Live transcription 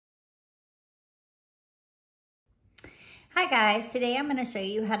Hi guys, today I'm going to show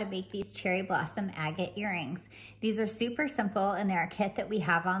you how to make these cherry blossom agate earrings. These are super simple and they're a kit that we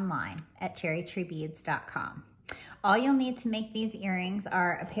have online at cherrytreebeads.com. All you'll need to make these earrings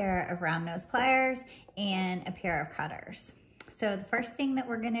are a pair of round nose pliers and a pair of cutters. So the first thing that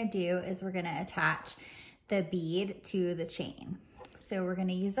we're going to do is we're going to attach the bead to the chain. So we're going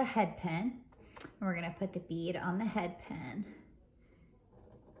to use a head pin and we're going to put the bead on the head pin.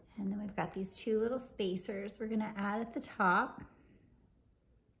 And then we've got these two little spacers we're gonna add at the top.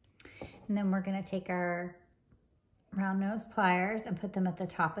 And then we're gonna take our round nose pliers and put them at the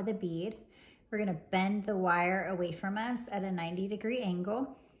top of the bead. We're gonna bend the wire away from us at a 90-degree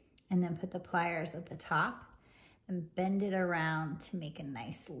angle and then put the pliers at the top and bend it around to make a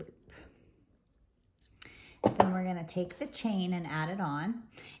nice loop. Then we're gonna take the chain and add it on.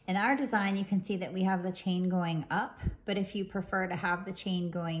 In our design, you can see that we have the chain going up, but if you prefer to have the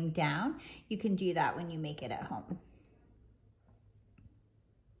chain going down, you can do that when you make it at home.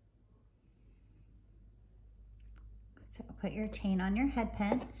 So put your chain on your head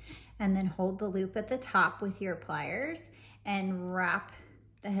pin and then hold the loop at the top with your pliers and wrap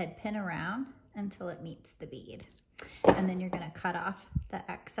the head pin around until it meets the bead. And then you're gonna cut off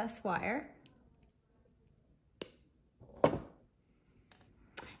the excess wire.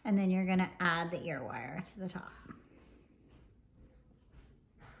 And then you're gonna add the ear wire to the top.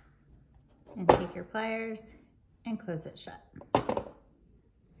 And take your pliers and close it shut.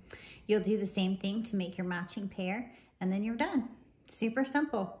 You'll do the same thing to make your matching pair, and then you're done. Super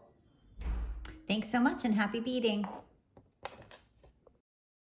simple. Thanks so much and happy beading.